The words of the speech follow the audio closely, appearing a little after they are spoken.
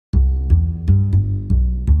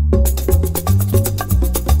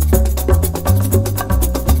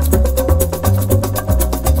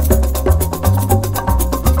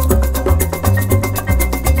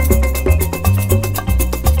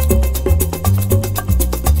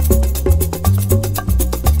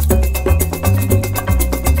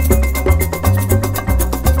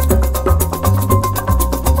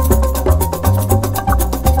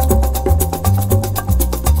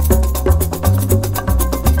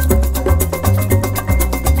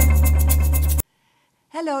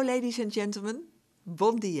Hello, ladies and gentlemen.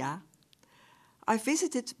 Bon dia. I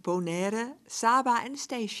visited Bonaire, Saba and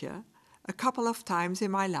Statia a couple of times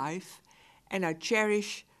in my life, and I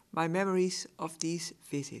cherish my memories of these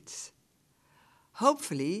visits.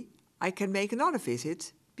 Hopefully, I can make another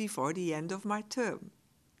visit before the end of my term.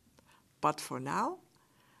 But for now,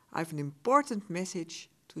 I have an important message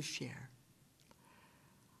to share.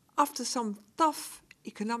 After some tough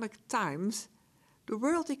economic times, the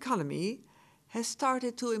world economy has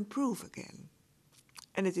started to improve again,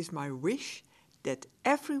 and it is my wish that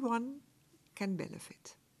everyone can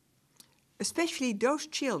benefit. Especially those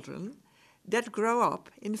children that grow up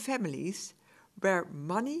in families where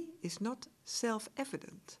money is not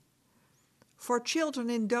self-evident. For children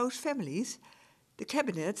in those families, the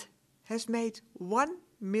Cabinet has made 1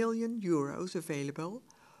 million euros available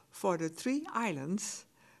for the 3 islands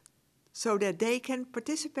so that they can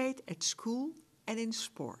participate at school and in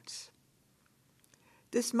sports.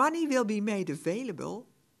 This money will be made available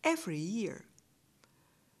every year.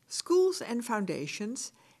 Schools and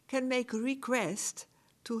foundations can make a request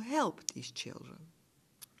to help these children.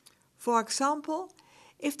 For example,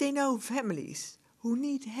 if they know families who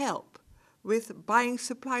need help with buying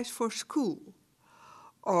supplies for school,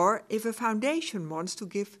 or if a foundation wants to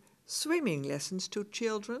give swimming lessons to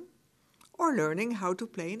children, or learning how to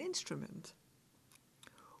play an instrument.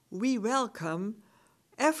 We welcome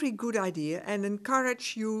every good idea and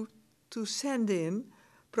encourage you to send in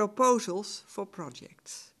proposals for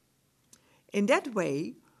projects. In that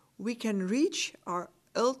way, we can reach our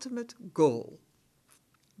ultimate goal,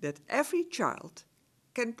 that every child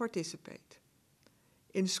can participate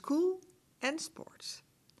in school and sports,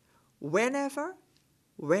 whenever,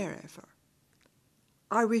 wherever.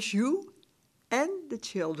 I wish you and the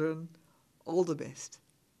children all the best.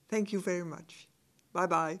 Thank you very much.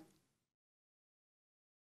 Bye-bye.